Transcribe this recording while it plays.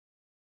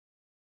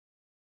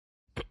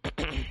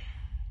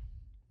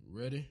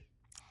Ready?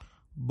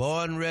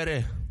 Born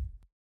ready.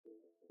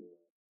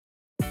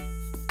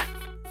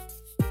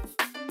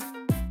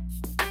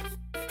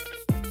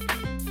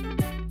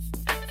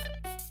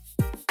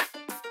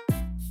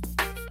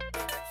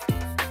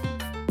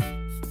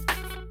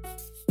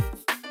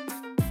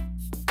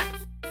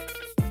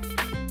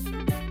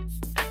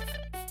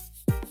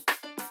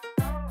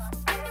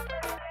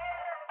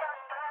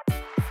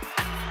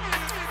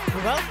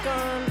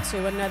 Welcome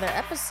to another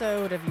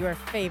episode of your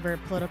favorite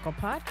political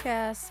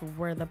podcast,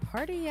 Where the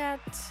Party At.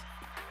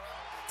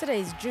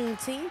 Today's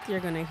Juneteenth.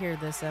 You're going to hear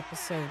this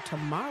episode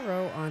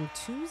tomorrow on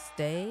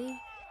Tuesday.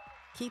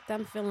 Keep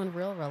them feeling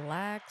real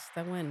relaxed.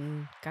 I went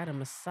and got a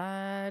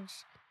massage,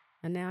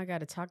 and now I got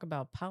to talk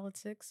about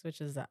politics,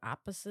 which is the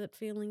opposite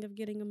feeling of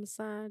getting a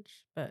massage.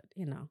 But,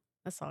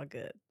 that's all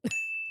good.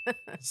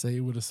 Say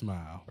it with a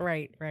smile.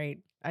 Right.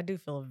 I do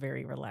feel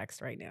very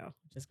relaxed right now,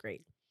 which is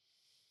great.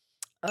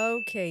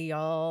 Okay,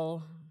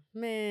 y'all.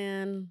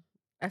 Man,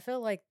 I feel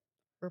like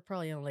we're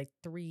probably on like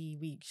 3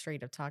 weeks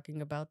straight of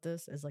talking about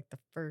this as like the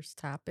first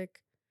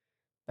topic,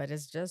 but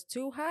it's just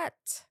too hot.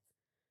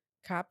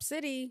 Cop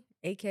City,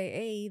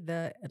 aka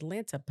the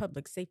Atlanta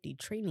Public Safety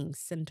Training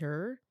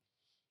Center.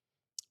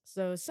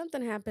 So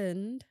something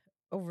happened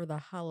over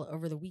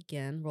the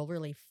weekend, well,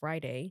 really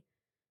Friday,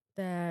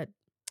 that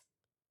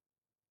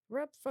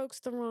rubbed folks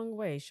the wrong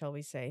way, shall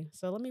we say.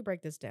 So let me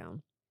break this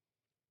down.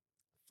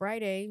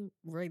 Friday,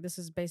 right? This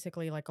is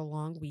basically like a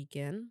long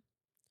weekend.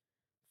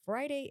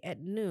 Friday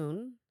at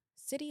noon,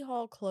 City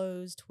Hall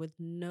closed with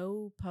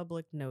no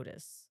public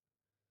notice.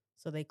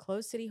 So they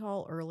closed City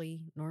Hall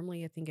early.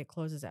 Normally, I think it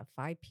closes at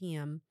 5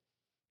 p.m.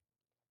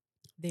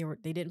 They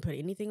didn't put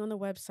anything on the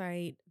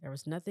website. There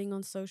was nothing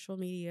on social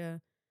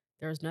media.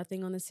 There was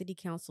nothing on the city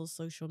council's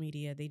social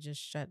media. They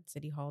just shut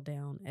City Hall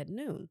down at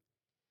noon.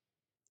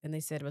 And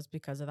they said it was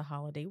because of the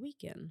holiday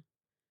weekend.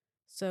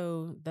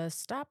 So the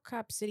Stop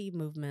Cop City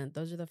movement,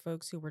 those are the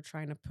folks who were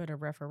trying to put a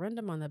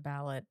referendum on the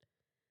ballot.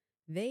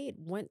 They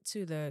went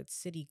to the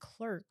city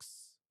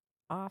clerk's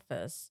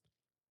office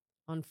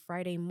on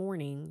Friday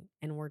morning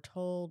and were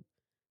told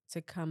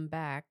to come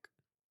back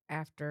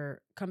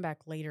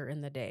later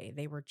in the day.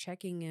 They were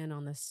checking in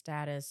on the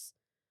status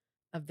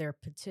of their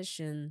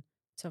petition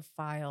to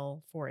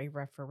file for a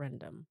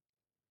referendum.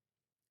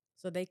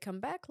 So they come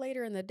back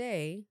later in the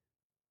day,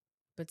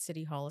 but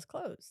City Hall is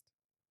closed.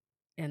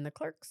 And the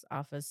clerk's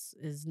office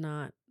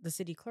the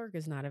city clerk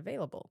is not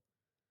available.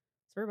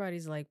 So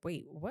everybody's like,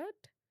 wait, what?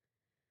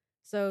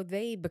 So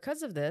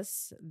because of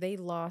this, they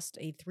lost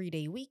a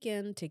 3-day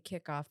weekend to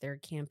kick off their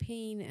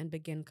campaign and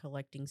begin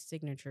collecting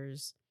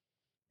signatures.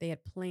 They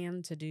had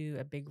planned to do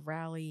a big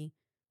rally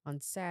on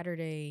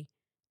Saturday.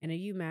 And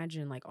you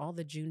imagine like all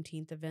the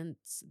Juneteenth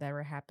events that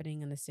were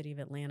happening in the city of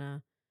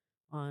Atlanta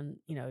on,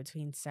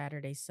 between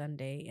Saturday,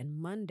 Sunday, and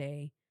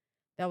Monday.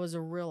 That was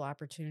a real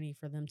opportunity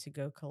for them to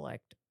go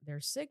collect their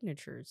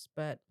signatures,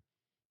 but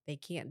they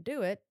can't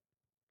do it.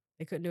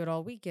 They couldn't do it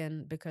all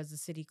weekend because the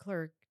city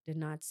clerk did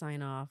not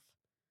sign off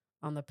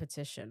on the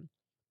petition.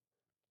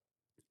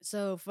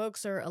 So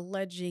folks are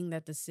alleging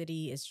that the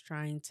city is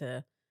trying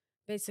to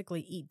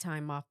basically eat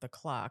time off the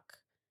clock.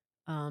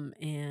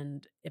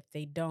 And if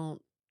they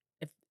don't,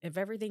 if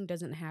everything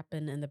doesn't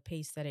happen in the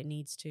pace that it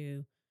needs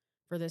to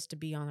for this to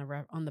be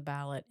on the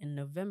ballot in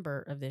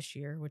November of this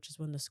year, which is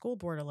when the school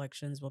board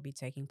elections will be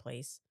taking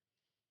place,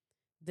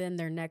 then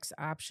their next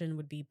option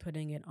would be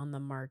putting it on the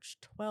March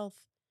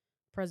 12th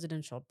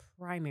presidential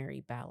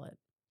primary ballot.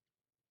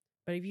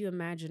 But if you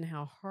imagine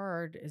how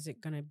hard is it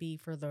going to be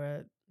for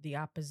the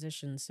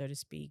opposition, so to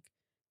speak,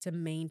 to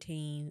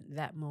maintain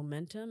that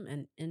momentum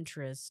and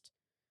interest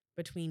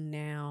between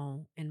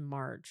now and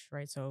March,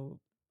 right? So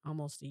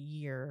almost a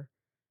year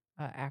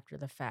after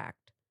the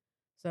fact.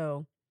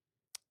 So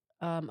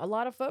a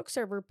lot of folks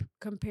are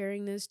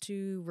comparing this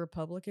to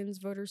Republicans'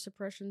 voter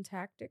suppression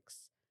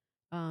tactics.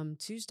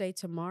 Tuesday,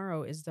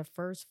 tomorrow, is the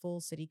first full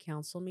city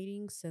council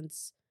meeting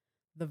since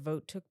the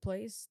vote took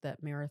place,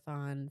 that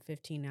marathon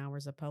 15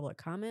 hours of public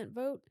comment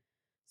vote.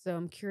 So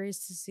I'm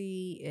curious to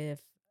see if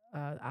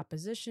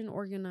opposition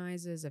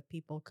organizes, if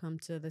people come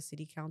to the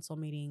city council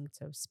meeting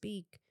to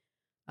speak,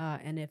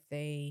 and if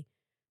they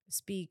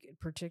speak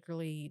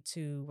particularly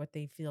to what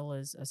they feel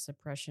is a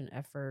suppression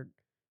effort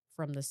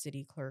from the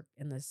city clerk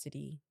and the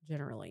city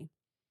generally.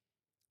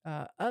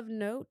 Of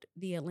note,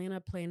 the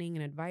Atlanta Planning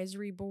and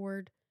Advisory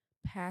Board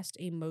passed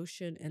a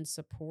motion in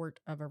support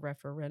of a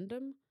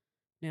referendum.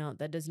 Now,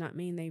 that does not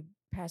mean they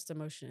passed a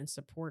motion in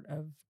support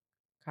of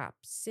Cop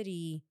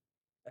City,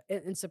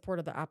 in support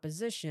of the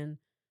opposition,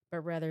 but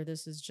rather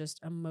this is just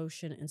a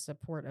motion in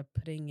support of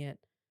putting it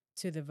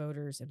to the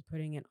voters and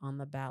putting it on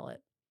the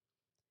ballot.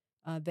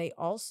 The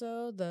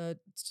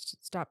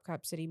Stop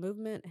Cop City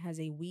movement has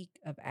a week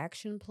of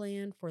action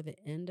plan for the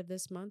end of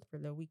this month, for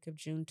the week of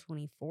June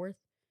 24th.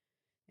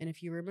 And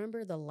if you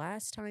remember the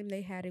last time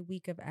they had a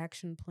week of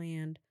action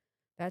planned,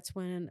 that's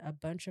when a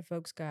bunch of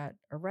folks got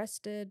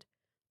arrested,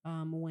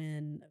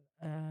 when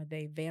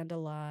they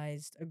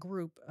vandalized, a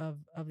group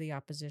of the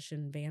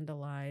opposition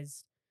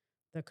vandalized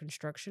the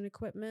construction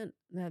equipment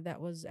that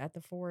was at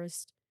the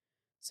forest.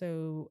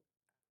 So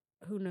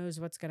who knows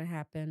what's going to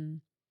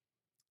happen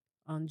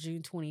on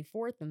June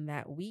 24th in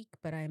that week,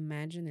 but I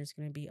imagine there's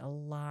going to be a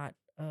lot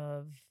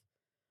of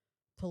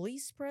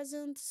police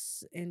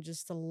presence and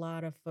just a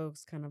lot of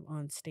folks kind of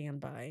on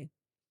standby.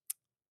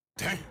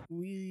 Damn.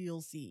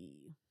 We'll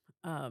see.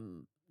 Yeah,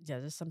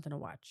 there's something to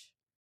watch.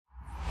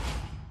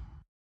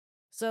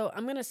 So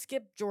I'm going to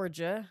skip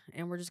Georgia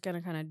and we're just going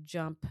to kind of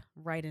jump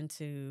right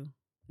into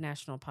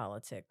national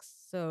politics.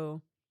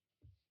 So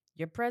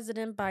your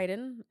President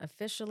Biden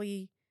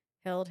officially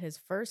held his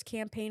first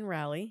campaign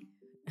rally.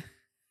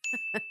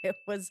 It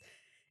was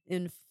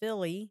in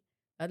Philly.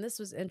 And this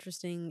was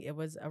interesting. It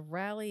was a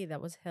rally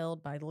that was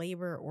held by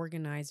labor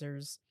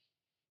organizers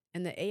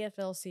and the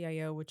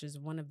AFL-CIO, which is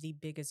one of the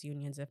biggest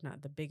unions, if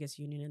not the biggest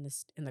union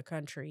in the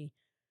country,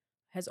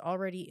 has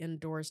already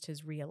endorsed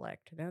his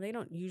reelect. Now they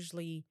don't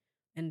usually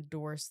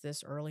endorse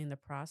this early in the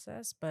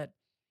process, but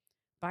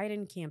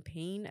Biden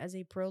campaigned as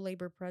a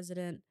pro-labor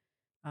president.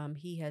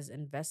 He has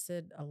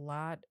invested a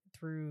lot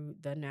through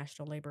the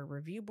National Labor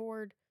Review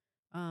Board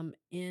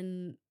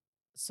in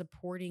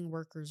supporting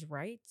workers'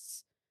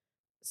 rights.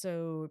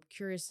 So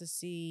curious to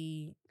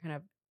see kind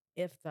of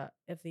if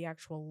the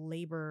actual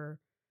labor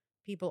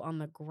people on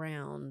the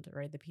ground,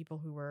 right, the people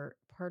who were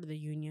part of the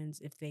unions,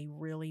 if they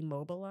really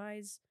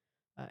mobilize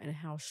and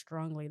how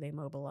strongly they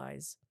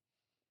mobilize.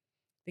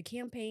 The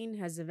campaign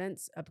has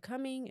events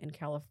upcoming in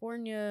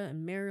California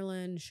and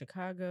Maryland,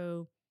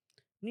 Chicago,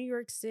 New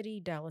York City,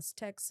 Dallas,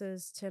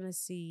 Texas,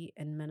 Tennessee,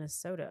 and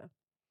Minnesota.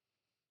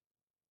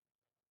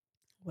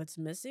 What's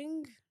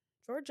missing?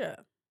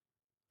 Georgia,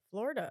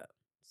 Florida,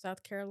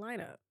 South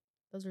Carolina.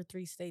 Those are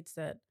three states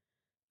that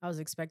I was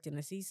expecting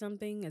to see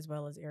something, as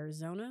well as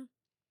Arizona.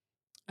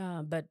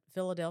 But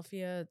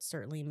Philadelphia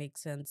certainly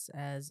makes sense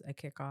as a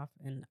kickoff.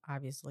 And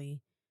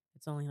obviously,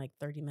 it's only like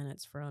 30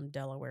 minutes from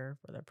Delaware,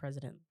 where the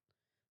president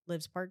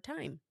lives part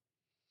time.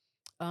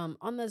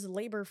 On this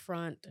labor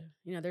front,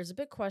 there's a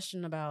big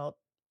question about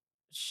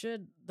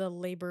should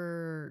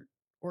labor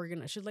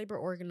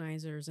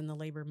organizers and the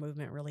labor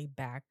movement really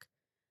back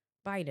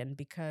Biden,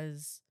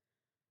 because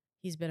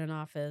he's been in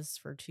office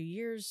for 2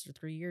 years or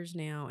 3 years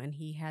now, and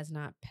he has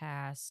not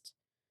passed.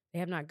 They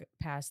have not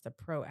passed the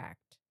PRO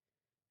Act.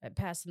 It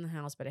passed in the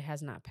House, but it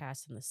has not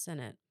passed in the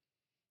Senate.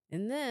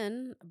 And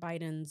then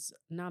Biden's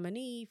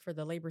nominee for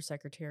the labor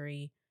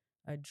secretary,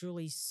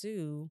 Julie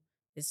Su,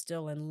 is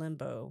still in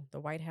limbo.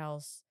 The White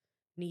House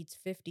needs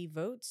 50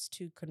 votes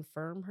to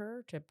confirm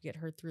her, to get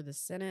her through the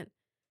Senate,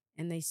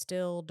 and they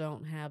still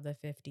don't have the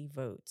 50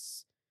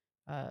 votes.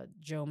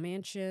 Joe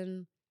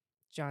Manchin,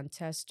 John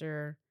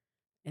Tester,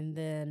 and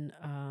then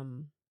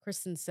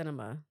Kristen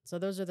Sinema. So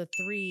those are the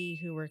three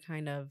who were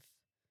kind of,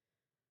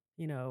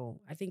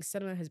 I think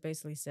Sinema has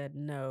basically said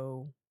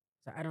no.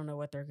 So I don't know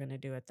what they're going to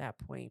do at that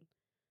point.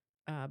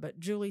 But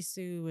Julie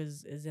Su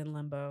is in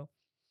limbo.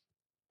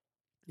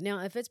 Now,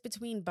 if it's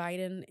between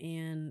Biden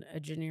and a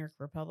generic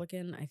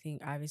Republican, I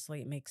think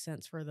obviously it makes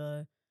sense for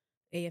the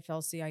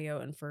AFL-CIO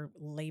and for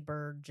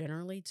labor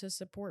generally to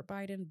support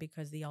Biden,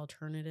 because the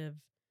alternative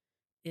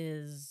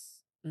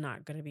is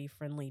not going to be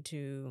friendly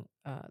to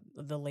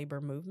the labor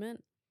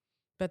movement.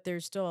 But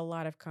there's still a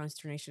lot of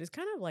consternation. It's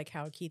kind of like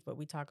how, Keith, what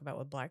we talk about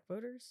with black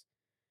voters,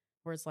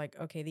 where it's like,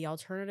 okay, the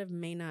alternative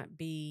may not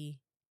be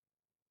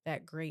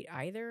that great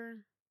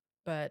either,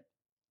 but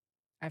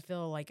I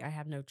feel like I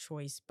have no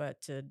choice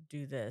but to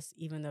do this,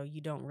 even though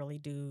you don't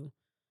really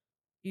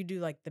you do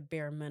like the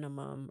bare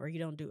minimum, or you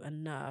don't do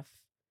enough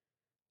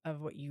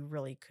of what you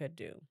really could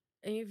do.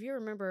 And if you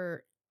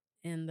remember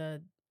in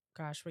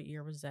what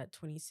year was that,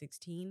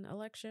 2016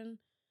 election?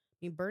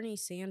 I mean, Bernie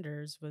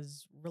Sanders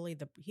was really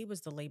he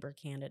was the labor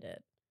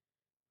candidate,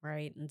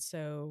 right? And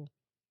so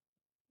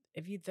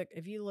if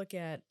you look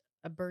at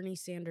a Bernie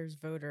Sanders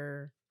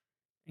voter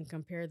and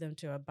compare them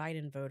to a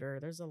Biden voter,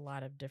 there's a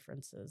lot of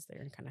differences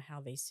there in kind of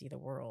how they see the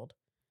world.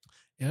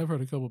 Yeah, I've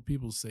heard a couple of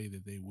people say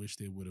that they wish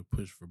they would have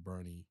pushed for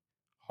Bernie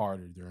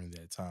harder during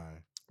that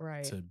time,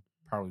 Right. to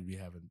probably be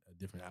having a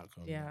different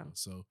outcome. Yeah. Now.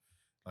 So,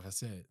 like I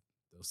said,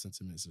 those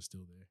sentiments are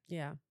still there.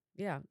 Yeah.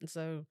 Yeah. And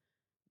so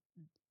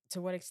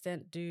to what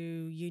extent do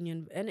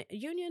union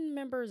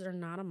members are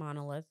not a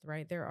monolith,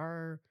 right? There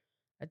are,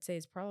 I'd say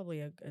it's probably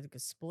a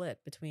split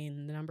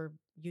between the number of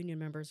union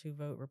members who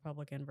vote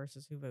Republican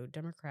versus who vote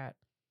Democrat.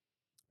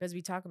 But as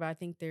we talk about, I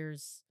think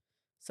there's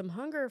some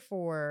hunger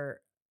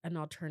for an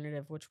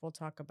alternative, which we'll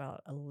talk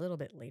about a little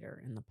bit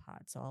later in the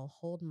pod. So I'll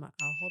hold my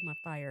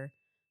fire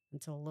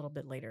until a little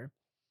bit later.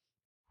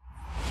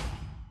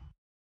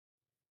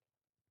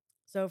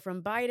 So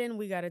from Biden,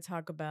 we got to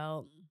talk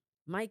about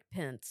Mike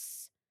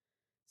Pence.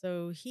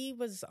 So he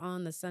was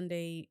on the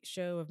Sunday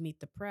show of Meet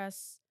the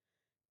Press,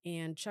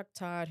 and Chuck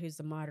Todd, who's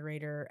the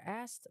moderator,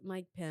 asked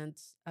Mike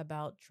Pence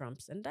about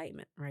Trump's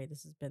indictment, right?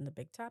 This has been the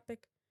big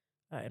topic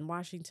in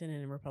Washington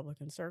and in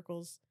Republican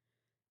circles.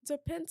 So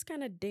Pence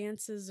kind of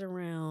dances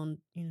around,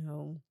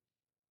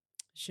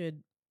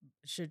 should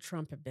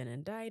Trump have been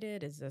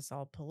indicted? Is this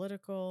all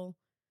political?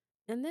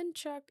 And then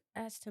Chuck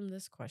asked him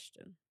this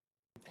question.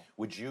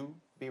 Would you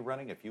be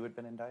running if you had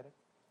been indicted?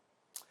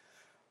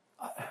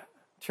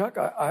 Chuck,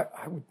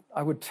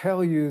 I would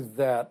tell you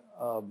that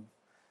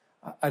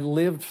I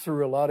lived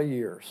through a lot of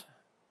years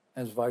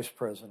as vice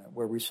president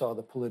where we saw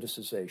the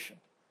politicization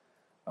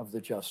of the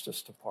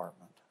Justice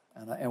Department,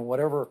 and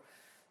whatever.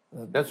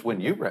 That's when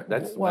you ran.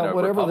 That's well, when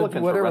whatever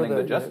Republicans were running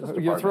the Justice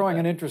Department. You're throwing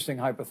an interesting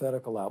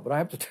hypothetical out, but I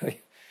have to tell you.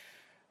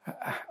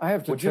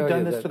 Would you have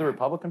done this to the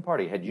Republican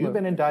Party? Had you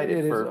been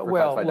indicted for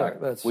classified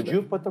documents? Would you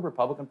have put the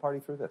Republican Party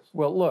through this?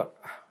 Well, look,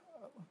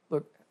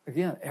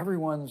 again,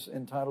 everyone's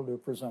entitled to a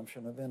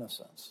presumption of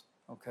innocence,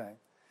 okay?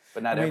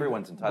 But not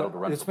everyone's entitled to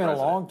run for president. It's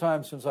been a long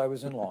time since I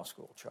was in law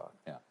school, Chuck.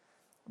 Yeah.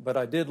 But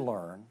I did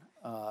learn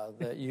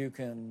that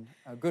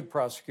a good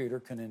prosecutor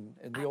can,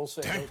 in the old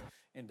saying,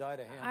 indict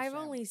a ham I've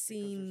sandwich only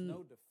seen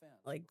no defense.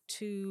 like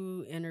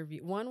 2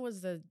 interviews. One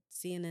was the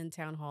CNN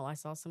town hall. I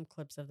saw some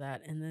clips of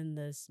that, and then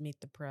this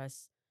Meet the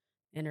Press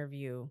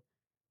interview.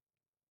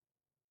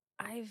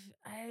 I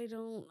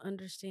don't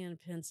understand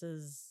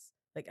Pence's,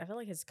 like, I feel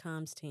like his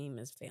comms team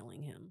is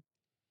failing him.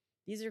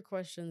 These are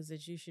questions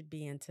that you should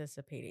be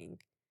anticipating,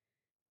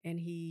 and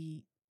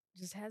he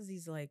just has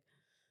these like,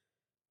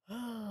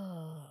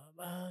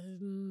 what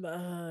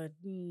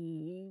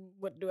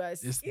do I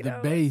say? It's the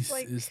base.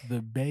 It's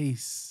the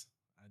base.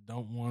 I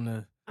don't want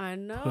to. I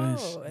know.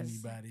 Push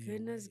anybody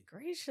goodness away.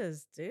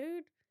 gracious,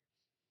 dude.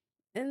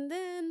 And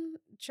then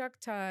Chuck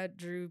Todd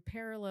drew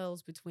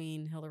parallels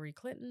between Hillary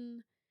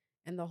Clinton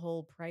and the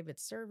whole private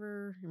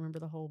server. Remember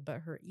the whole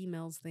her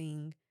emails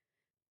thing,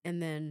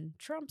 and then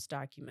Trump's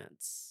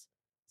documents.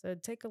 So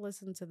take a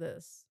listen to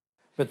this.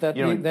 But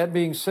that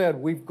being said,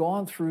 we've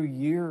gone through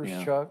years,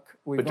 Chuck.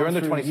 But during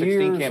the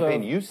 2016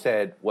 campaign, you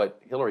said what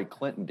Hillary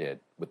Clinton did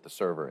with the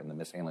server and the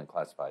mishandling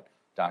classified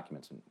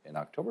documents in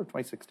October of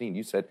 2016.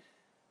 You said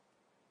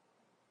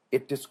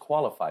it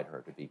disqualified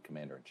her to be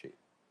commander-in-chief.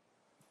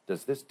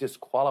 Does this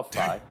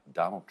disqualify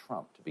Donald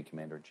Trump to be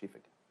commander-in-chief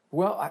again?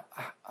 Well,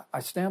 I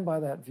stand by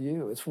that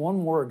view. It's one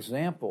more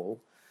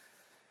example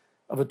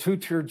of a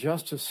two-tier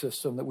justice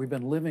system that we've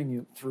been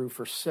living through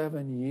for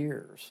 7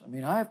 years. I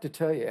mean, I have to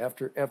tell you,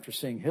 after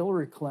seeing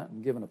Hillary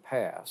Clinton given a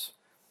pass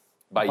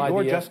by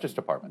your Justice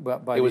Department,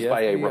 it was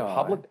by a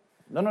Republican.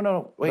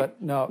 No. Wait,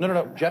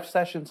 no. Jeff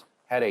Sessions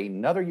had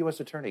another U.S.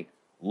 attorney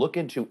look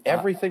into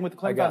everything with the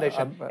Clinton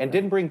Foundation and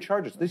didn't bring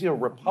charges. This is a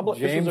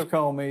Republican. James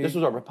Comey. This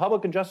was a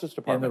Republican Justice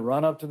Department. In the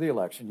run-up to the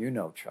election,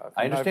 Chuck.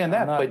 I understand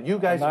that, but you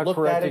guys looked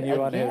at it again.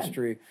 On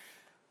history.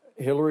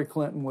 Hillary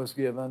Clinton was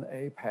given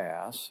a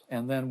pass,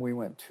 and then we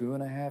went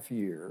 2.5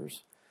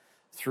 years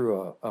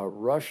through a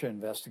Russia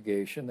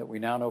investigation that we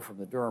now know from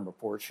the Durham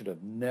report should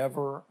have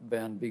never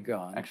been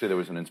begun. Actually, there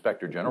was an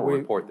Inspector General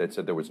report that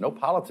said there was no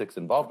politics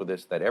involved with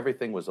this, that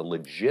everything was a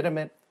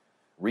legitimate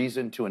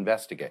reason to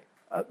investigate.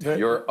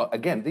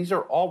 Again, these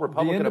are all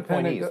Republican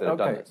appointees that have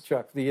done this.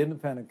 Chuck, the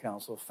independent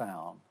counsel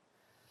found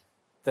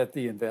that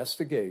the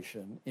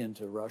investigation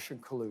into Russian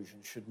collusion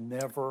should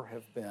never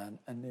have been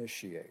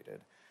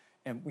initiated.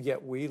 And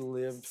yet we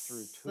lived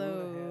through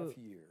 2.5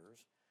 years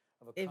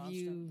of a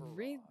constant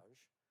barrage.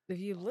 If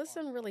you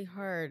listen really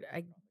hard,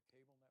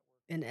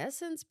 in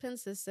essence,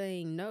 Pence is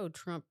saying, no,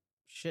 Trump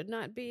should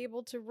not be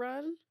able to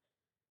run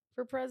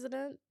for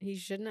president. He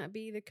should not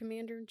be the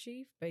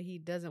commander-in-chief, but he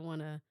doesn't want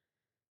to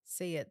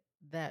say it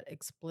that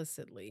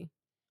explicitly.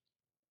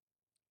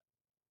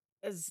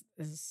 Is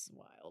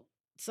wild.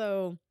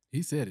 So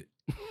he said it.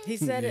 He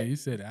said it. He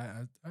said it.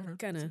 I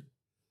heard.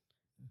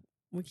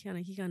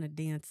 He kind of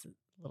danced a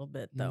little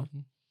bit though.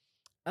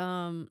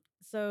 Mm-hmm.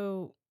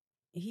 So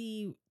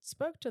he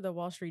spoke to the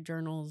Wall Street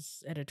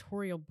Journal's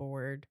editorial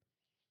board.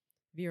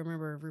 If you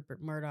remember,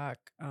 Rupert Murdoch,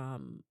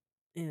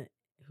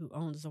 who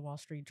owns the Wall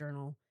Street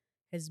Journal,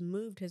 has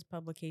moved his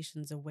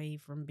publications away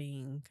from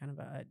being kind of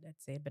I'd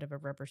say a bit of a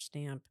rubber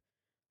stamp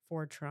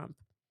for Trump.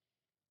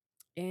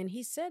 And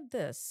he said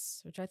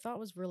this, which I thought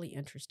was really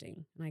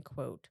interesting, and I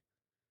quote,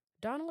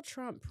 "Donald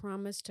Trump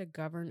promised to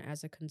govern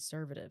as a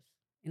conservative,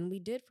 and we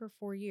did for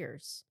 4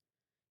 years.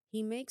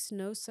 He makes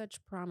no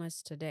such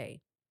promise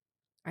today.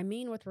 I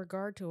mean, with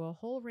regard to a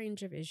whole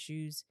range of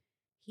issues,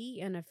 he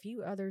and a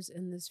few others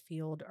in this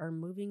field are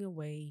moving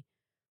away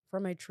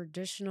from a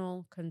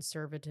traditional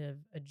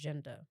conservative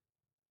agenda."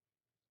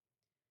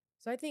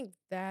 So I think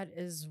that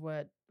is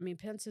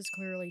Pence is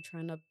clearly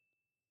trying to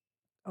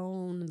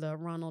own the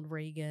Ronald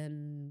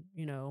Reagan,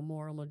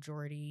 moral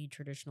majority,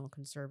 traditional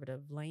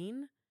conservative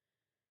lane.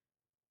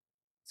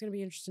 It's going to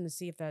be interesting to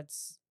see if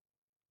that's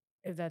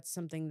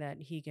something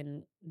that he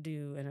can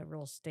do in a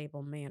real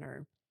stable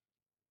manner.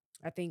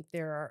 I think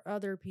there are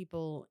other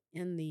people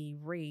in the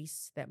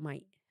race that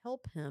might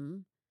help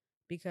him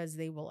because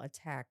they will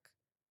attack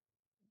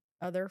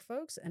other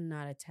folks and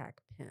not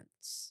attack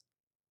Pence.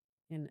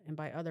 And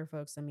by other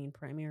folks, I mean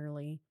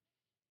primarily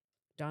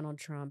Donald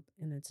Trump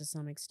and then to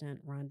some extent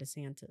Ron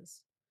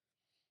DeSantis.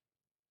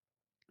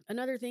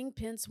 Another thing,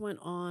 Pence went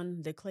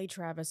on the Clay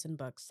Travis and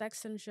Buck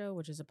Sexton show,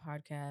 which is a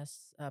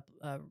podcast,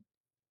 a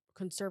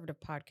conservative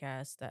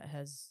podcast that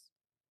has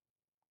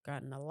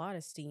gotten a lot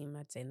of steam,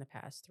 I'd say, in the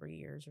past 3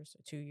 years or so,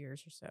 2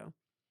 years or so.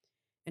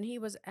 And he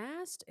was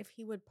asked if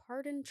he would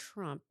pardon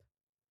Trump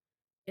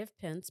if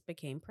Pence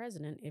became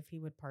president, if he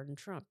would pardon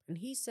Trump. And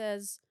he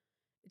says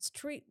it's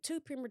too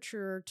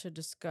premature to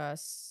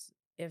discuss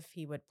if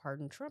he would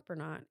pardon Trump or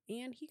not.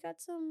 And he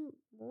got some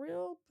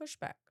real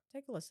pushback.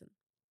 Take a listen.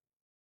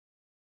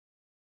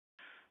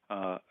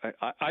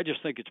 I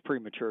just think it's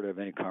premature to have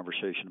any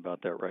conversation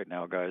about that right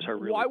now, guys. I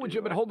really Why would do.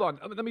 you? But hold on.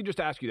 Let me just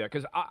ask you that,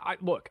 because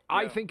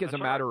I think as a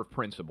matter of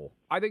principle,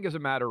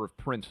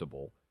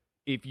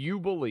 if you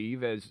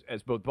believe,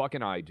 as both Buck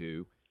and I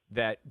do,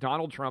 that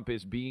Donald Trump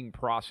is being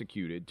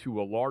prosecuted to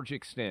a large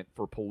extent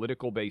for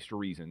political-based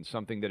reasons,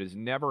 something that has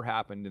never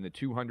happened in the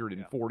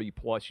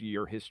 240-plus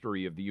year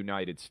history of the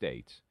United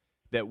States,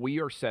 that we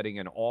are setting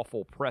an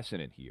awful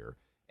precedent here.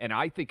 And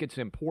I think it's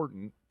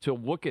important to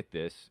look at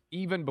this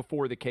even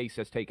before the case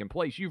has taken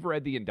place. You've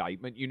read the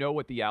indictment. You know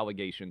what the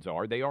allegations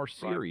are. They are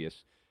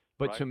serious.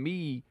 Right. But to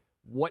me,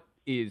 what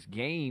is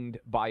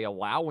gained by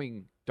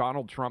allowing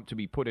Donald Trump to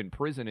be put in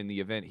prison in the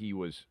event he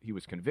was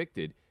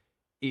convicted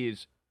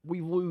is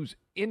we lose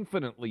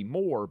infinitely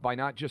more by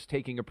not just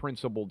taking a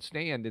principled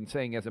stand and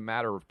saying, as a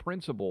matter of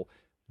principle,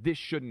 this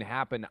shouldn't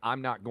happen.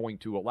 I'm not going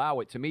to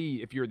allow it. To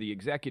me, if you're the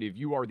executive,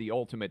 you are the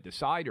ultimate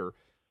decider.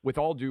 With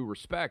all due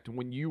respect,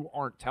 when you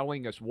aren't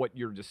telling us what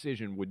your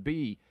decision would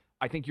be,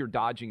 I think you're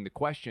dodging the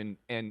question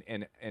and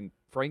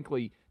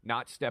frankly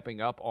not stepping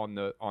up on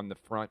the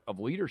front of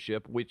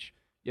leadership, which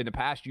in the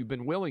past you've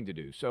been willing to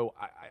do. So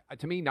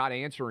to me, not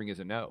answering is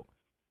a no.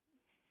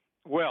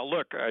 Well,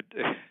 look,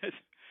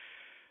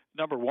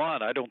 number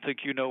one, I don't think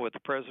you know what the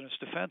president's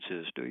defense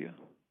is, do you?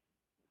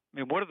 I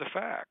mean, what are the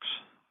facts?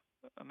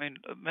 I mean,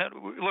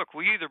 look,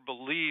 we either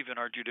believe in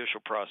our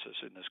judicial process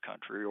in this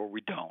country or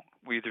we don't.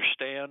 We either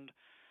stand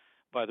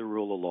by the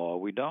rule of law,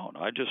 we don't.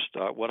 I just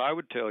what I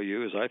would tell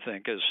you is, I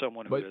think, as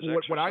someone who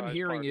has what I'm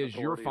hearing is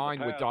you're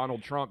fine with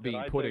Donald Trump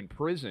being put in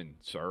prison,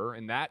 sir,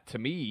 and that to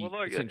me,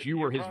 since you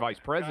were his vice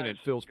president,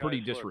 feels pretty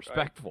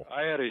disrespectful.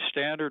 I had a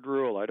standard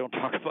rule. I don't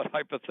talk about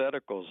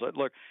hypotheticals.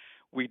 Look,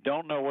 we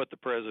don't know what the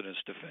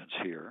president's defense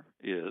here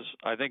is.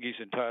 I think he's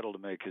entitled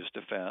to make his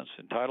defense,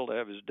 entitled to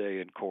have his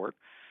day in court.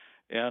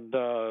 And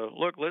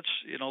look,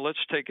 let's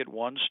take it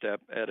one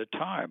step at a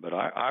time. But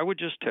I would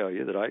just tell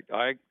you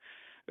that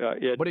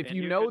but if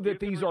you know that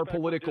these are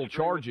political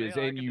charges,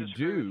 and you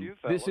do,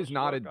 this is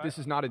not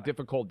a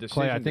difficult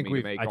decision. Clay,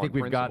 I think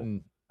we've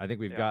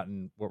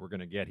gotten what we're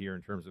going to get here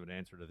in terms of an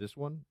answer to this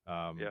one.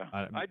 I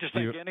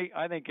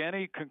think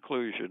any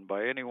conclusion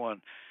by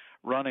anyone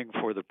running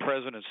for the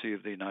presidency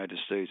of the United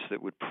States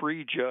that would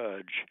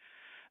prejudge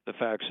the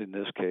facts in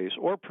this case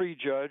or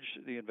prejudge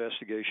the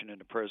investigation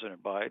into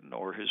President Biden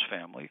or his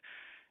family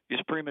is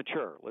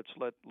premature. Let's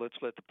let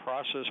the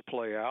process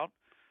play out.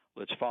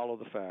 Let's follow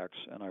the facts,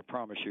 and I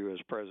promise you, as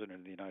President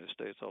of the United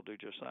States, I'll do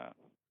just that.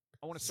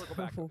 I want to circle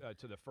back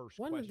to the first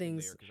one of the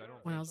things there,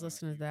 when I was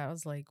listening to that, I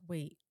was like,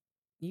 wait,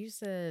 you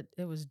said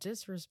it was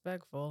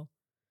disrespectful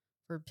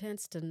for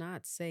Pence to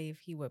not say if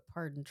he would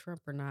pardon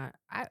Trump or not.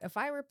 If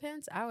I were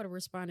Pence, I would have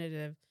responded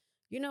if,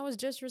 it's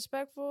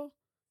disrespectful?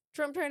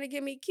 Trump trying to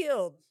get me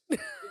killed.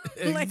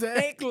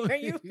 Exactly. Are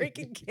you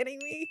freaking kidding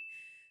me?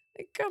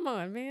 Like, come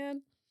on,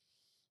 man.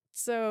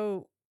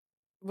 So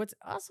what's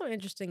also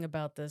interesting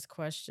about this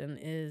question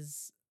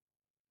is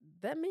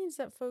that means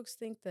that folks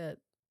think that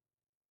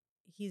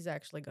he's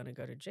actually going to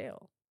go to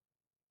jail.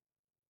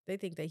 They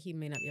think that he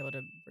may not be able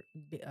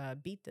to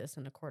beat this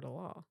in a court of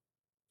law.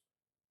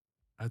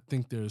 I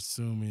think they're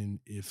assuming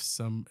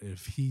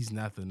if he's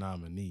not the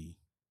nominee,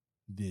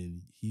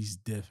 then he's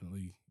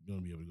definitely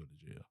going to be able to go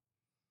to jail.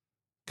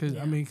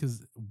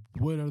 Because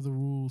what are the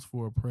rules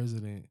for a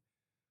president?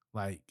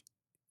 Like,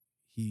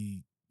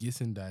 he gets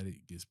indicted,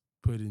 gets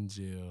put in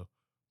jail,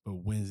 but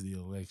wins the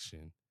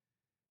election.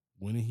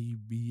 Wouldn't he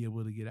be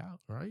able to get out,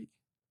 right?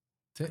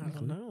 Technically. I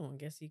don't know. I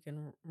guess he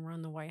can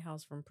run the White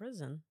House from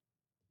prison.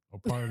 Or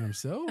pardon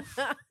himself?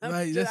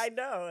 I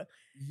know.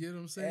 You know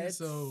what I'm saying?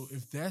 So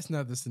if that's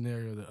not the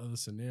scenario, the other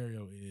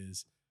scenario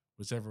is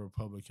whichever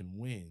Republican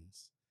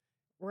wins.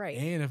 Right.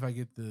 And if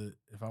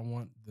I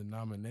want the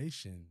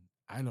nomination,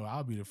 I know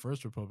I'll be the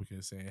first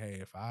Republican saying, hey,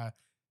 if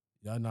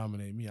y'all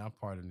nominate me, I'm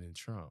pardoning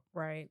Trump.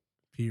 Right.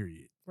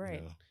 Period.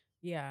 Right.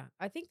 Yeah.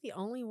 I think the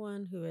only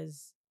one who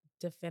has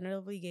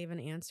definitively gave an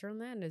answer on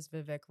that is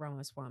Vivek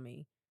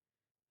Ramaswamy,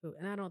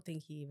 and I don't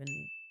think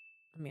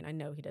I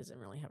know he doesn't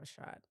really have a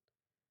shot.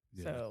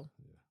 Yeah, so,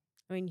 yeah.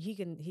 I mean, he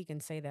can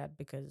say that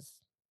because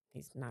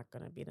he's not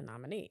going to be the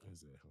nominee.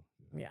 Exactly.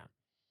 Yeah.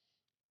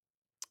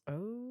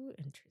 Oh,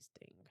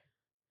 interesting.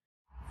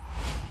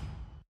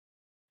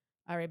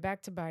 All right,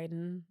 back to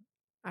Biden.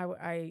 I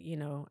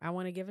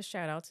want to give a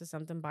shout out to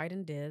something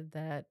Biden did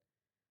that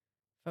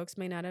folks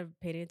may not have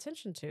paid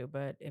attention to,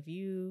 but if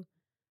you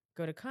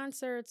go to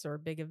concerts or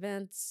big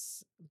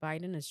events,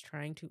 Biden is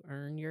trying to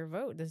earn your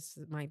vote. This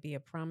might be a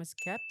promise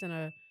kept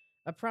and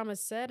a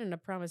promise said and a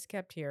promise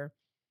kept here.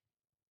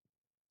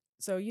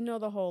 So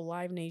the whole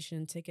Live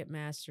Nation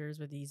Ticketmasters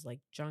with these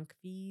like junk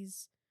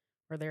fees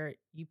where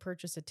you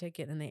purchase a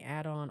ticket and they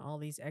add on all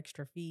these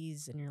extra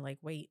fees and you're like,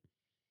 wait,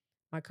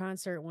 my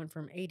concert went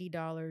from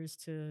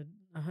 $80 to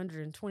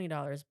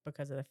 $120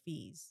 because of the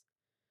fees.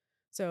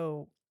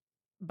 So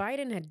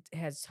Biden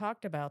has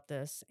talked about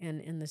this,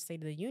 and in the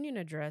State of the Union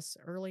address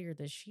earlier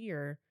this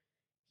year,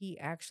 he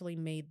actually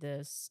made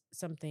this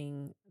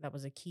something that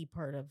was a key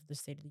part of the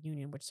State of the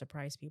Union, which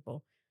surprised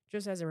people.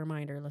 Just as a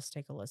reminder, let's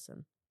take a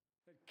listen.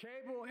 The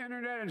cable,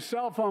 internet, and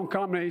cell phone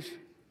companies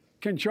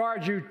can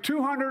charge you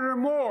 $200 or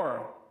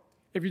more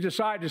if you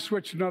decide to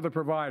switch to another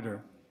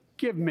provider.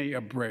 Give me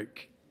a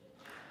break.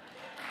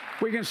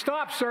 We can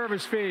stop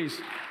service fees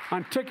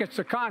on tickets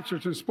to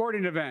concerts and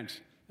sporting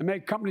events and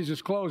make companies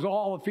disclose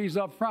all the fees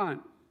up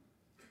front.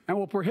 And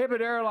we'll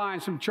prohibit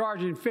airlines from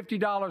charging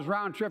 $50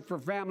 round trip for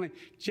a family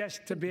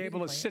just to be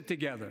able to sit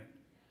together.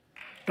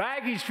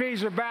 Baggage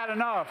fees are bad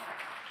enough.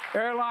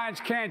 Airlines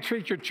can't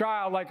treat your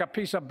child like a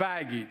piece of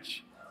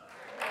baggage.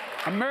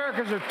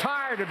 Americans are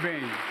tired of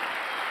being.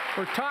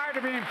 We're tired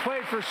of being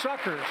played for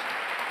suckers.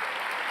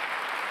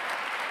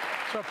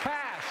 So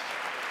pass.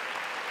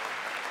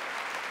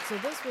 So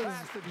this was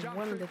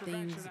one of the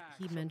things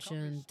he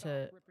mentioned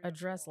to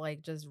address,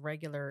 like, just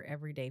regular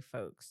everyday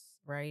folks,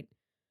 right?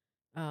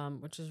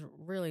 Which is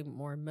really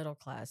more middle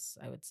class,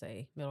 I would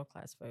say, middle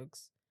class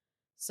folks.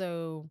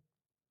 So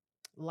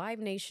Live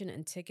Nation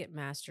and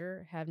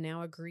Ticketmaster have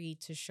now agreed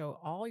to show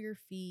all your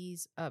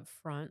fees up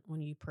front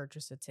when you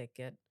purchase a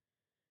ticket.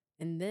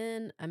 And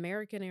then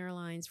American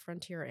Airlines,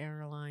 Frontier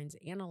Airlines,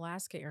 and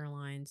Alaska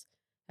Airlines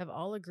have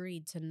all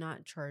agreed to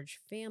not charge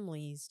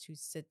families to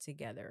sit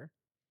together.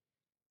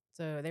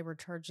 So they were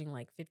charging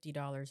like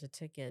 $50 a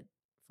ticket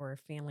for a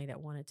family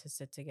that wanted to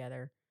sit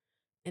together.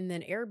 And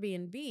then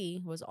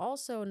Airbnb was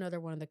also another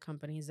one of the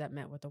companies that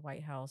met with the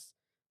White House.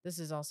 This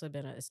has also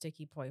been a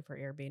sticky point for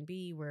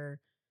Airbnb, where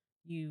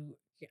you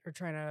are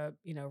trying to,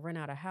 rent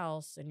out a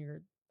house and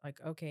you're like,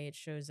 okay, it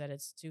shows that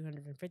it's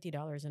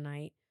 $250 a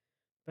night.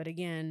 But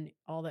again,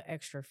 all the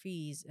extra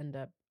fees end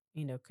up,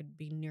 could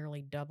be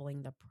nearly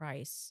doubling the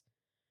price.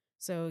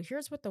 So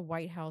here's what the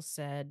White House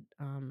said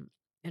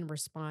in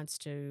response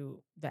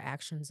to the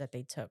actions that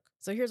they took.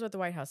 So here's what the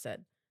White House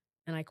said,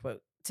 and I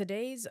quote,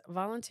 "Today's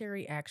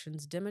voluntary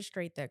actions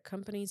demonstrate that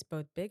companies,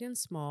 both big and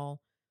small,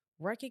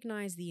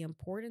 recognize the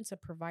importance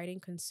of providing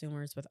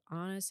consumers with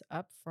honest,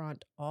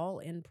 upfront,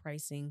 all-in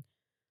pricing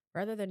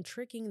rather than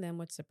tricking them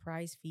with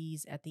surprise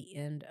fees at the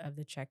end of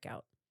the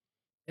checkout.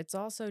 It's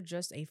also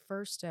just a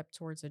first step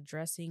towards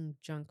addressing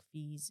junk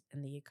fees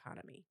in the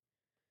economy."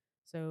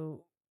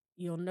 So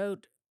you'll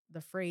note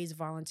the phrase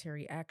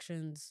voluntary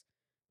actions.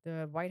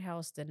 The White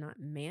House did not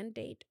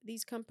mandate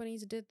these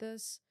companies did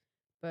this,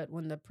 but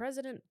when the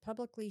president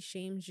publicly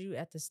shames you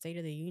at the State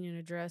of the Union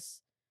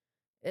address,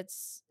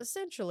 it's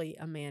essentially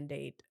a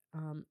mandate.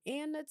 And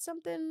it's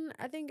something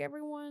I think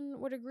everyone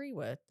would agree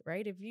with,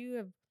 right? If you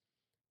have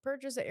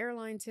purchased an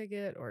airline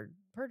ticket or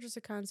purchased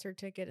a concert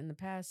ticket in the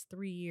past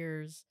 3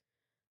 years,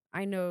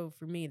 I know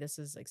for me, this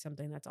is like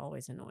something that's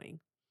always annoying.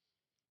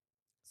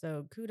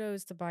 So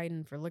kudos to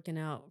Biden for looking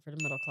out for the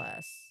middle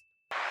class.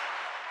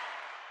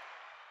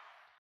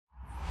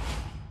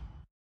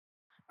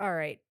 All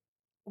right.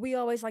 We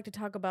always like to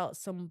talk about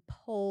some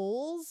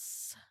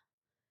polls.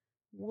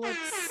 Let's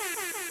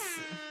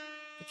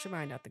get your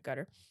mind out the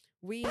gutter.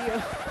 We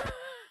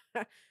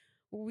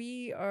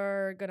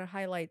are going to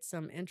highlight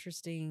some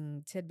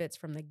interesting tidbits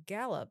from a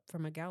Gallup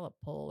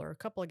poll, or a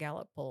couple of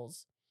Gallup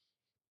polls.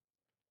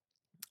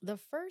 The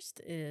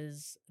first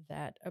is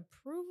that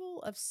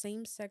approval of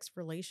same-sex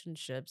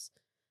relationships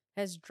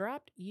has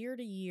dropped year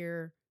to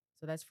year.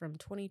 So that's from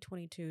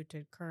 2022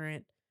 to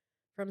current,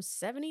 from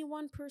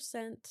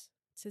 71%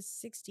 to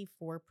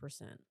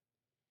 64%.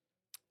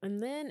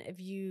 And then if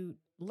you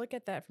look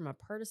at that from a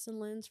partisan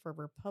lens, for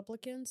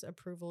Republicans,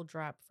 approval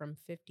dropped from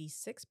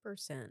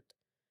 56%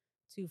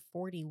 to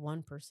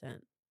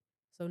 41%.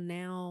 So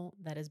now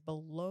that is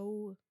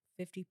below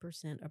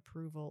 50%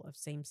 approval of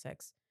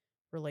same-sex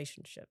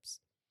relationships.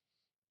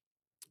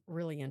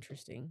 Really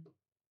interesting.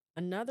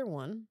 Another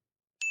one.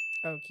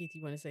 Oh, Keith,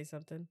 you want to say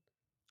something?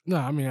 No,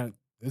 I mean,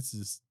 it's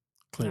just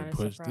clear Not a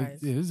push. surprise.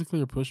 It's a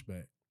clear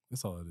pushback.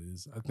 That's all it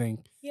is. I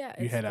think Yeah,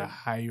 you it's had a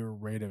higher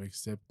rate of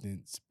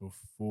acceptance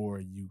before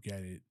you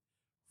got it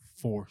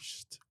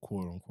forced,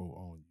 quote unquote,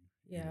 on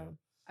you. Yeah.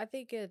 I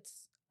think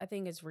it's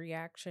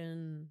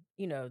reaction,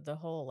 the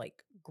whole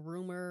like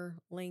groomer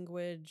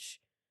language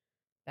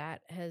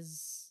that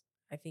has,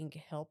 I think,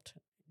 helped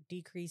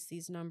decrease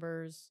these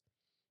numbers.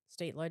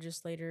 State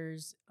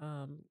legislators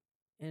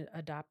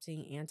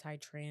adopting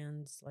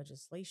anti-trans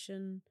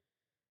legislation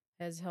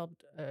has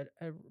helped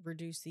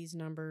reduce these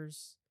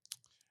numbers.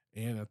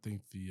 And I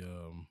think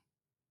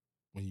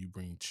when you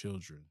bring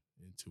children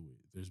into it,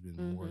 there's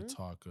been more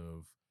talk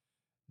of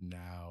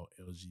now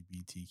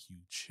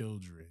LGBTQ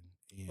children.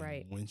 And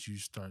right. once you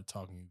start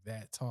talking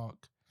that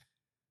talk,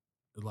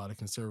 a lot of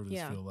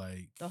conservatives feel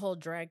like the whole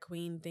drag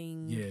queen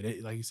thing.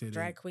 Yeah, like you said,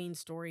 drag queen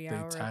story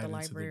hour at the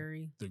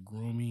library. The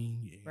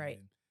grooming. And, right.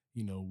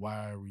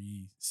 Why are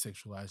we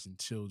sexualizing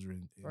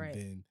children? And right.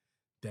 then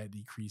that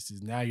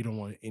decreases. Now you don't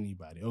want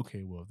anybody.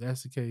 Okay, well, if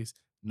that's the case,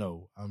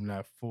 no, I'm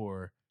not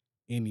for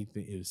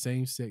anything. If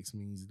same sex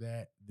means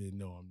that, then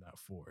no, I'm not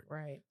for it.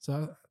 Right.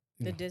 So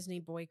the Disney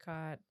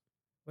boycott,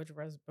 which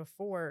was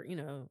before,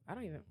 I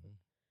don't even.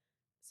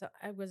 So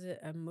was it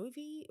a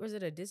movie? Was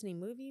it a Disney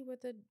movie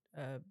with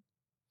a?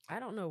 I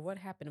don't know what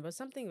happened, but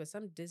something with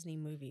some Disney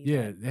movie.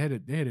 Yeah,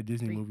 that they had a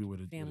Disney freaked movie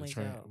with a families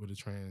out.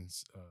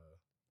 trans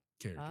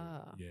character.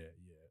 Ah,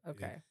 Yeah,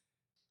 okay.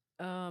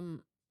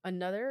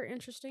 Another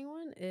interesting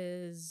one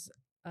is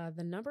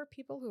the number of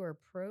people who are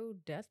pro the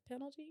death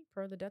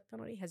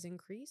penalty has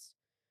increased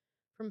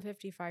from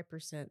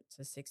 55%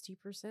 to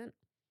 60%.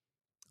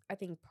 I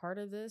think part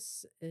of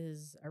this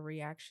is a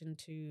reaction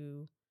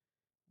to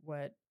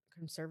what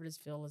conservatives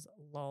feel is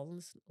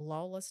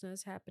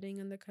lawlessness happening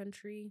in the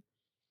country.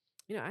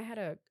 I had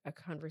a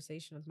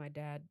conversation with my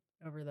dad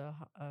over the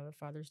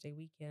Father's Day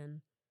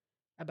weekend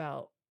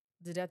about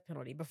the death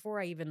penalty before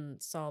I even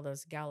saw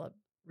this Gallup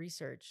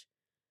research.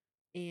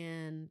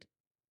 And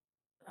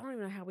I don't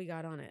even know how we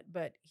got on it,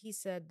 but he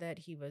said that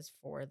he was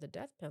for the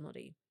death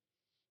penalty.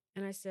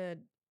 And I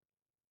said,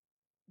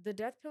 the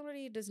death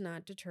penalty does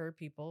not deter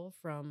people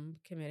from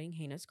committing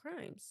heinous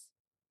crimes,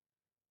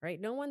 right?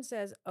 No one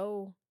says,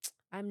 oh,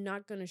 I'm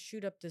not going to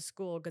shoot up this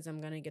school because I'm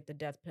going to get the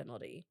death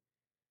penalty.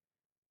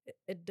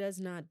 It does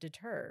not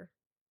deter.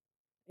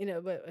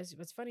 But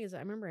what's funny is I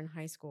remember in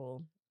high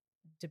school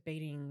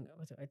debating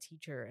with a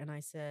teacher, and I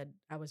said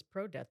I was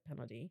pro death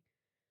penalty,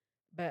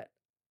 but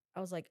I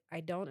was like,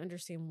 I don't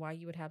understand why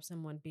you would have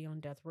someone be on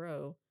death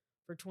row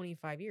for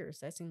 25 years.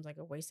 That seems like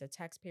a waste of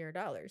taxpayer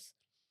dollars.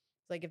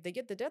 It's like if they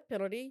get the death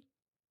penalty,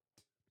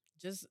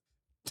 just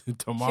kill them.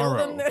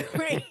 tomorrow.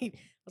 Right. I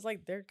was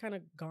like, they're kind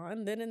of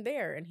gone then and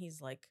there. And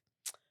he's like,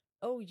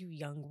 oh, you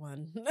young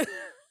one.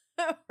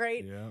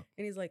 Right. Yeah.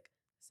 And he's like,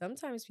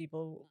 sometimes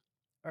people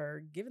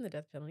are given the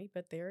death penalty,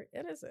 but they're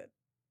innocent.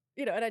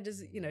 And I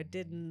just,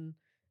 didn't.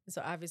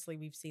 So obviously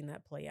we've seen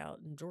that play out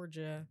in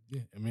Georgia.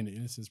 Yeah, I mean the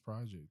Innocence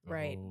Project, the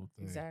Right. whole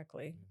thing.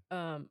 Exactly.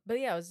 Yeah. But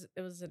yeah,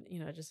 it was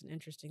just an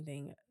interesting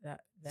thing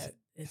that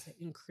is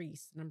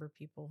increased the number of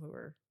people who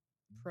are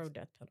pro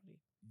death penalty.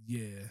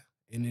 Yeah,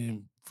 and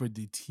then for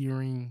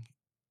deterring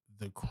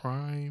the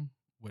crime,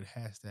 what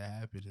has to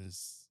happen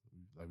is,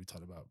 like we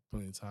talked about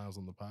plenty of times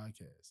on the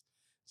podcast,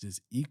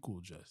 just equal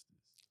justice.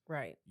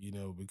 Right.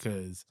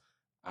 Because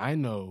I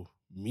know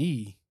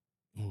me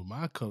with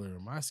my color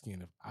and my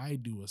skin, if I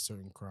do a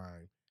certain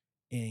crime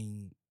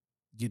and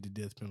get the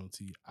death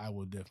penalty, I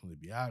will definitely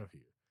be out of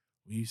here.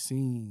 We've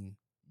seen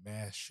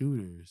mass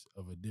shooters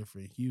of a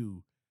different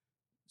hue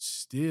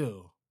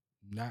still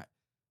not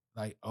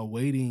like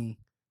awaiting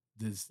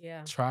this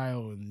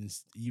trial and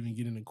this, even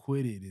getting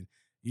acquitted, and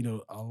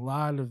a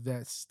lot of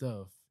that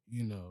stuff.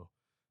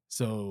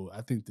 So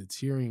I think the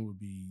tiering would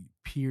be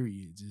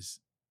period,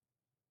 just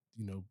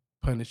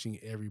punishing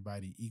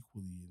everybody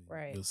equally, and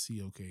Right. you'll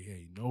see, okay,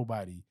 hey,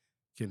 nobody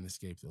can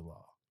escape the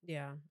law.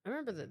 Yeah. I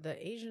remember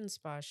the Asian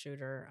spa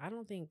shooter. I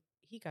don't think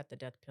he got the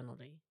death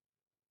penalty.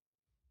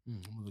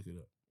 I'm gonna look it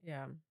up.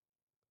 Yeah.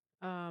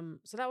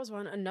 So that was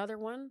one. Another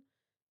one.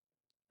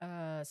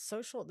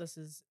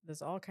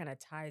 This all kind of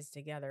ties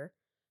together.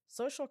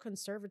 Social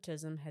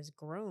conservatism has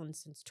grown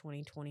since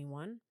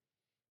 2021.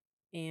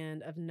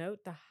 And of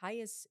note, the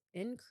highest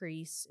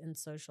increase in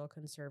social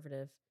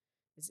conservative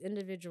is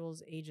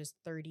individuals ages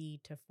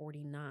 30 to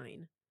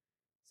 49.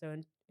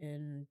 So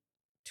in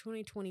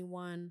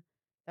 2021,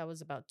 that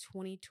was about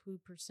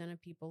 22%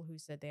 of people who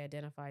said they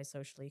identify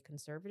socially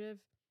conservative.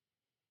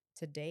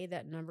 Today,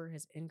 that number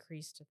has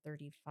increased to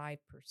 35%.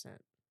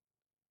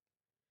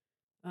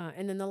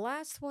 And then the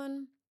last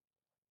one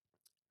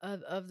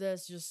of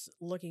this, just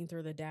looking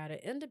through the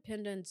data,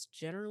 independents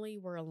generally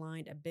were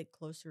aligned a bit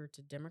closer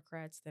to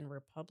Democrats than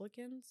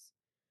Republicans.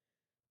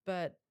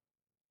 But,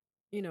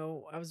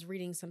 I was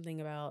reading something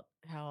about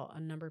how a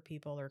number of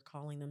people are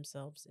calling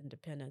themselves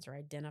independents or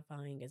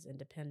identifying as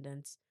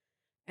independents.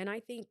 And I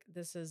think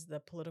this is the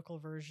political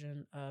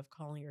version of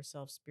calling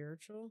yourself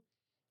spiritual,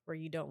 where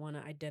you don't want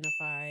to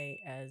identify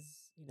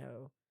as,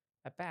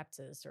 a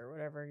Baptist or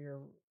whatever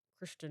your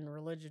Christian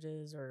religion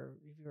is, or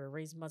if you were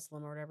raised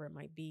Muslim or whatever it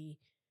might be.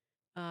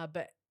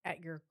 But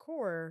at your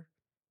core,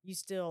 you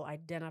still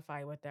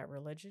identify with that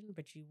religion,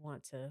 but you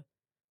want to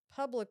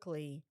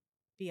publicly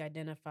be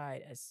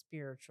identified as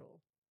spiritual.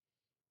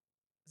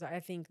 So I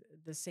think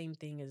the same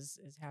thing is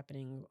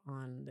happening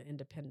on the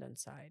independent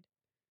side.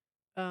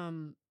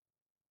 Um,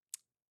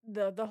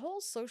 the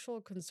whole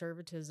social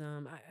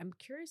conservatism, I'm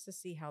curious to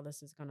see how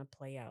this is going to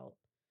play out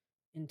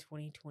in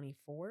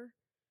 2024.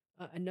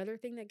 Another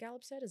thing that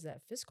Gallup said is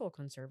that fiscal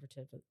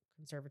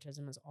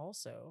conservatism is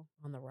also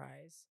on the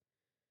rise.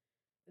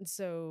 And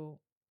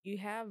so you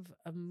have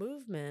a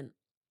movement,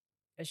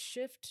 a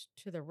shift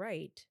to the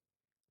right,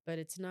 but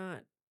it's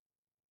not,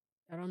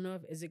 I don't know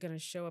is it going to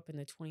show up in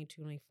the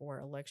 2024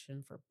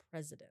 election for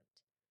president,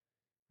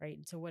 right?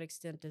 And to what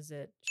extent does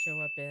it show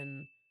up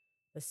in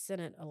the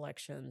Senate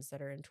elections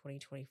that are in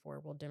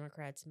 2024? Will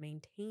Democrats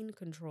maintain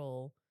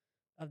control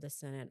of the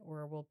Senate,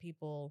 or will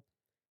people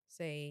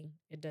say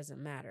it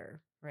doesn't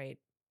matter, right?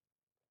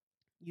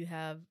 You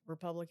have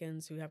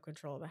Republicans who have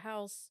control of the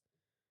House.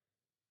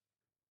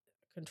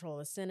 Control of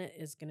the Senate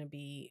is going to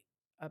be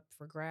up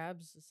for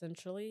grabs,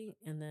 essentially.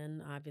 And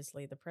then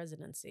obviously the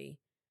presidency.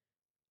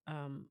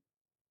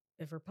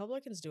 if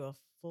Republicans do a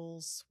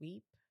full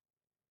sweep,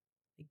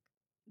 like,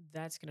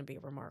 that's going to be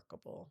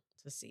remarkable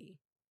to see.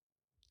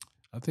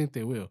 I think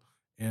they will.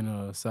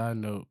 And side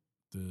note,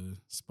 the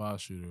spa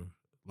shooter,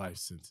 life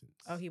sentence.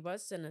 Oh, he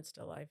was sentenced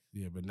to life.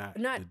 Yeah, but not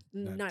not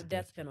the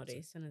death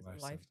penalty. Sentenced to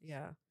life. sentence.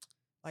 Yeah,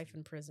 life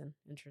in prison.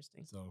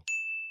 Interesting. So,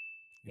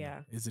 yeah,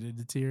 is it a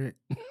deterrent?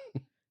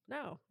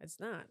 No, it's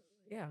not.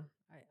 Yeah,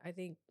 I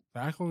think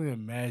I can only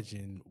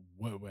imagine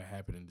what would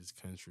happen in this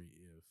country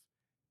if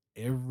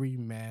every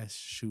mass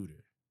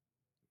shooter.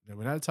 Now,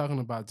 we're not talking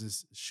about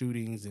just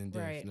shootings and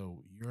deaths. Right.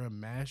 No, you're a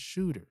mass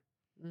shooter,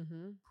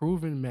 mm-hmm.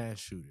 proven mass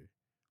shooter,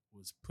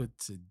 was put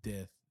to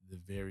death the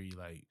very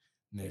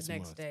next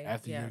month day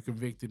after you're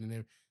convicted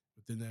and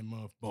within that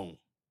month, boom.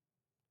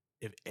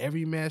 If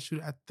every mass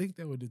shooter, I think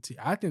that would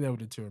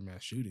deter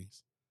mass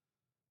shootings.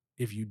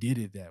 If you did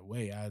it that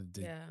way,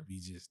 we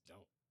just don't.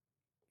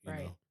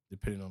 You know,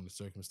 depending on the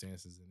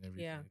circumstances and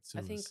everything. Yeah,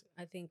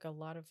 I think a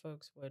lot of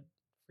folks would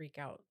freak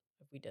out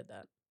if we did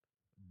that.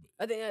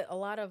 I think a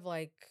lot of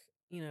I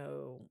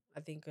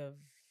think of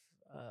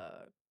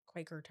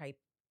Quaker type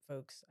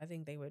folks. I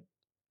think they would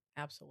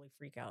absolutely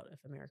freak out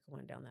if America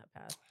went down that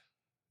path.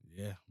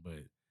 Yeah,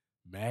 but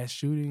mass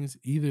shootings,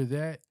 either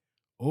that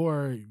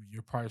or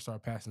you'll probably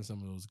start passing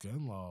some of those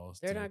gun laws.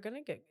 They're not going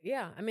to get.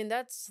 Yeah, I mean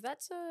that's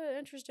an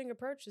interesting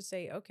approach to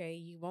say. Okay,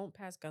 you won't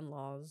pass gun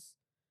laws,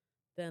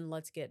 then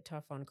let's get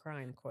tough on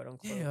crime, quote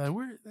unquote. Yeah,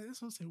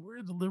 that's what I'm saying.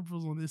 We're the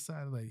liberals on this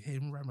side. Hey,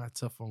 I'm write my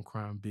tough on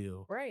crime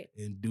bill, right?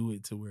 And do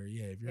it to where,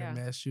 if you're a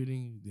mass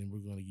shooting, then we're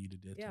going to give you the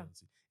death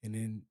penalty. And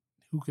then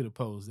who could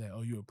oppose that?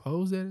 Oh, you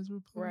oppose that as a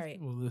Republican? Right.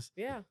 Well,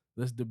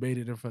 let's debate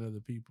it in front of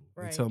the people.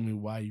 Right. And tell me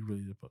why you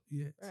really oppose.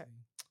 Yeah. Right.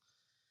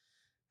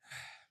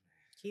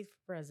 Keith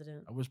for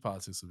president. I wish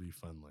politics would be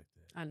fun like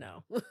that. I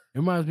know. It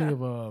reminds me of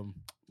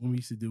when we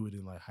used to do it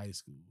in high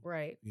school.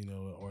 Right.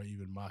 Or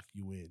even mock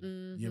UN.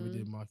 Mm-hmm. You ever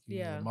did mock UN?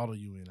 Yeah. Model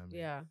UN, I mean.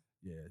 Yeah.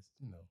 Yes,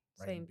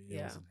 writing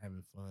bills and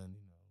having fun,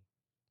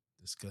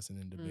 discussing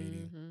and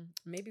debating. Mm-hmm.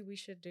 Maybe we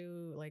should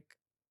do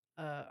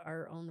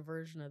our own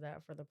version of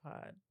that for the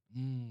pod.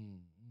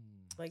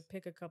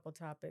 Pick a couple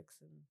topics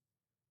and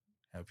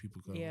have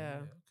people come. Yeah.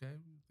 Okay.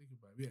 Think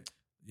about it.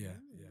 Yeah.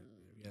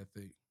 I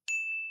think.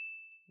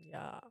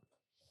 Yeah.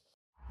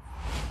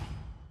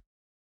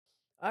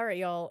 All right,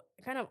 y'all.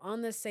 Kind of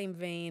on the same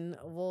vein,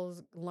 we'll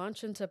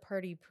launch into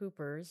party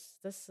poopers.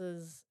 This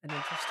is an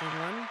interesting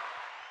one.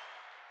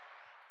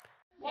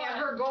 Have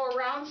her go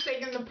around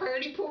singing the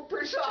party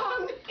pooper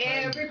song.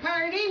 Every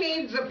party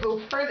needs a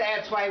pooper.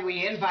 That's why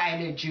we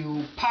invited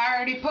you.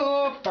 Party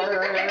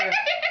pooper.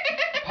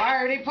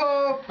 Party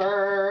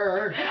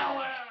pooper.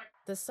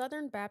 The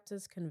Southern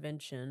Baptist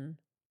Convention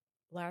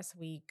last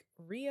week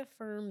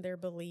reaffirmed their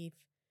belief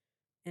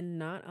in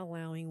not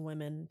allowing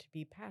women to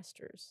be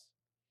pastors.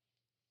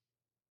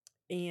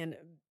 And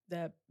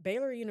the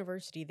Baylor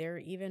University, their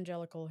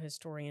evangelical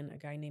historian, a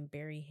guy named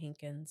Barry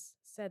Hankins,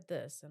 said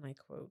this, and I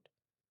quote,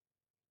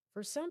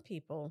 "For some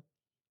people,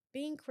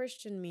 being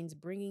Christian means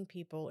bringing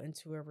people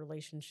into a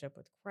relationship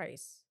with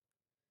Christ.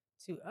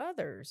 To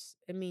others,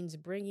 it means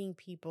bringing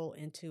people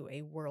into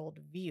a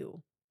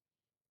worldview.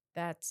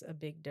 That's a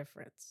big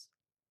difference."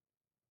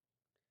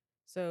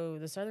 So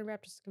the Southern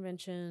Baptist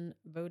Convention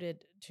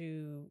voted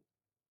to,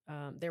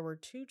 there were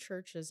two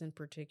churches in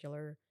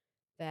particular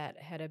that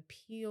had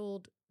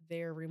appealed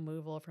their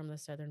removal from the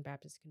Southern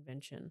Baptist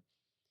Convention.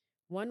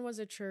 One was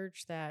a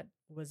church that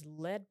was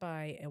led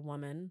by a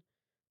woman.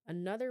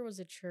 Another was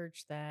a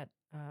church that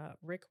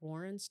Rick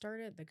Warren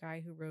started, the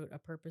guy who wrote A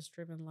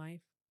Purpose-Driven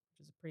Life,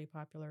 which is a pretty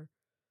popular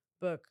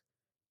book.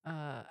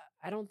 I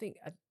don't think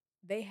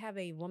they have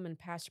a woman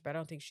pastor, but I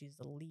don't think she's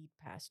the lead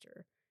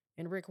pastor.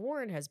 And Rick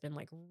Warren has been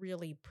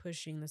really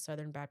pushing the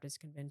Southern Baptist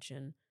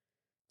Convention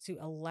to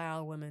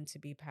allow women to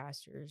be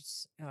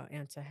pastors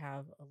and to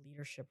have a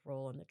leadership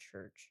role in the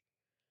church.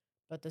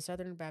 But the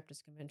Southern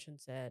Baptist Convention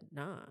said,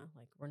 nah,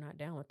 we're not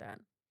down with that.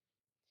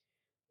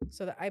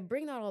 So I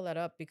bring all that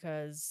up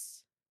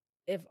because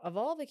if of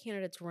all the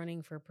candidates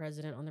running for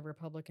president on the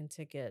Republican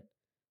ticket,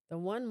 the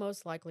one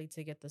most likely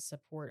to get the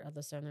support of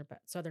the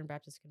Southern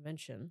Baptist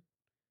Convention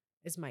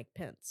is Mike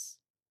Pence.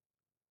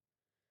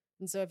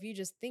 And so if you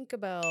just think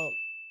about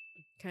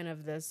kind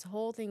of this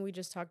whole thing we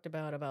just talked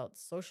about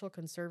social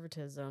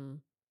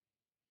conservatism,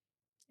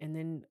 and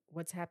then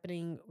what's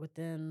happening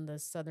within the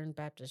Southern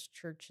Baptist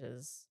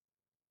churches,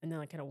 and then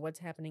kind of what's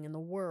happening in the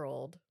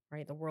world,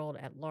 right? The world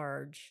at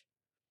large.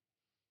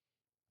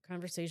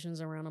 Conversations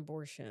around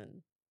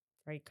abortion,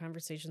 right?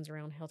 Conversations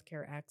around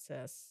healthcare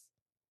access.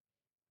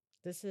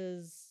 This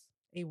is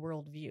a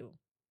worldview.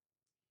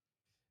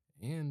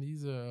 And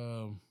these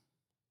are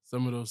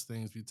some of those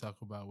things we talk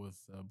about with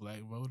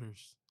black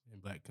voters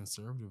and black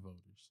conservative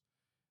voters.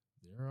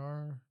 There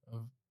are a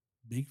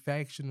big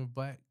faction of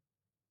black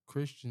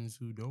Christians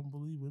who don't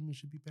believe women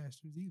should be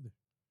pastors either.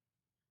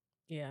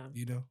 Yeah.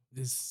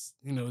 It's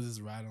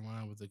right in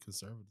line with the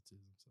conservatism.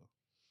 So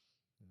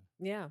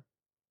yeah.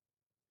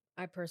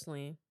 I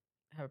personally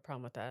have a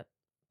problem with that,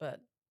 but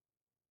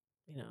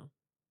I'm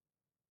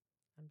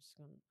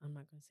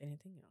not gonna say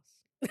anything else.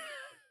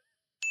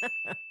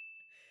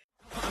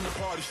 I'm the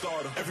party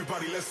starter.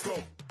 Everybody, let's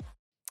go.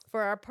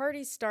 For our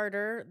party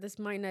starter, this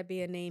might not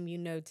be a name you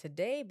know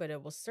today, but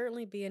it will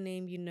certainly be a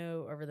name you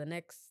know over the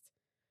next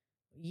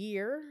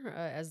year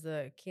as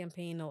the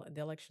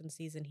election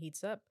season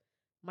heats up.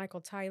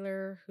 Michael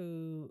Tyler,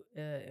 who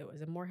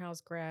was a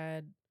Morehouse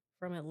grad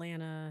from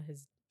Atlanta.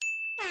 His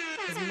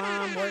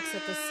mom works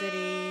at the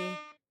city.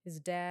 His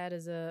dad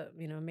is a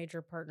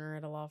major partner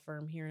at a law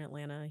firm here in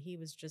Atlanta. He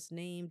was just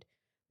named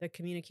the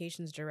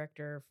communications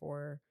director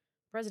for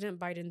President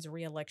Biden's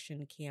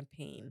re-election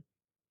campaign.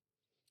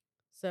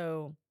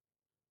 So,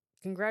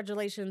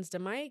 congratulations to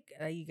Mike.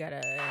 You got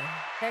a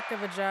heck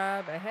of a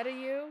job ahead of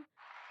you.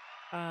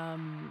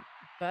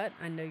 But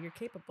I know you're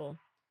capable.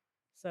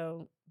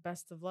 So,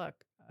 best of luck.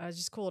 It's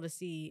just cool to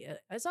see.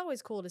 It's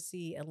always cool to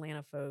see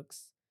Atlanta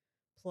folks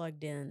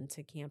plugged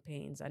into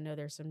campaigns. I know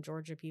there's some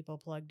Georgia people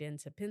plugged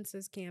into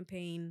Pence's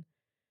campaign.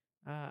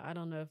 I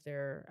don't know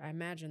if I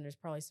imagine there's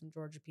probably some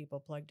Georgia people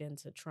plugged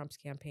into Trump's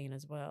campaign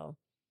as well.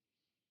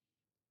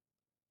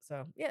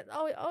 So, yeah,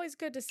 always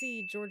good to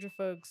see Georgia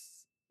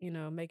folks,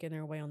 making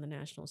their way on the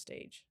national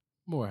stage.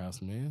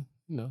 Morehouse, man.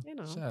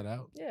 Shout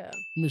out. Yeah.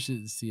 I'm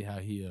interested to see how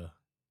he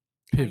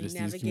pivots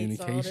these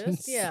communications. All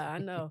this. Yeah, I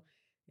know.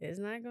 It's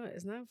not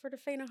for the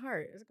faint of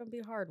heart. It's going to be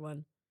a hard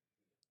one.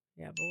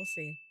 Yeah, but we'll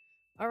see.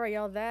 All right,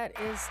 y'all, that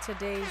is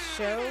today's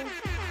show.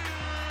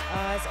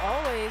 As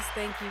always,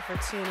 thank you for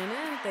tuning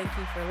in. Thank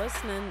you for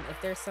listening. If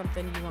there's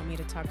something you want me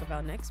to talk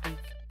about next week,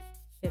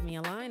 hit me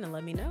a line and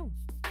let me know.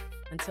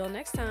 Until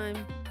next time,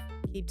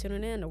 keep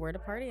tuning in to Where to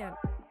Party At.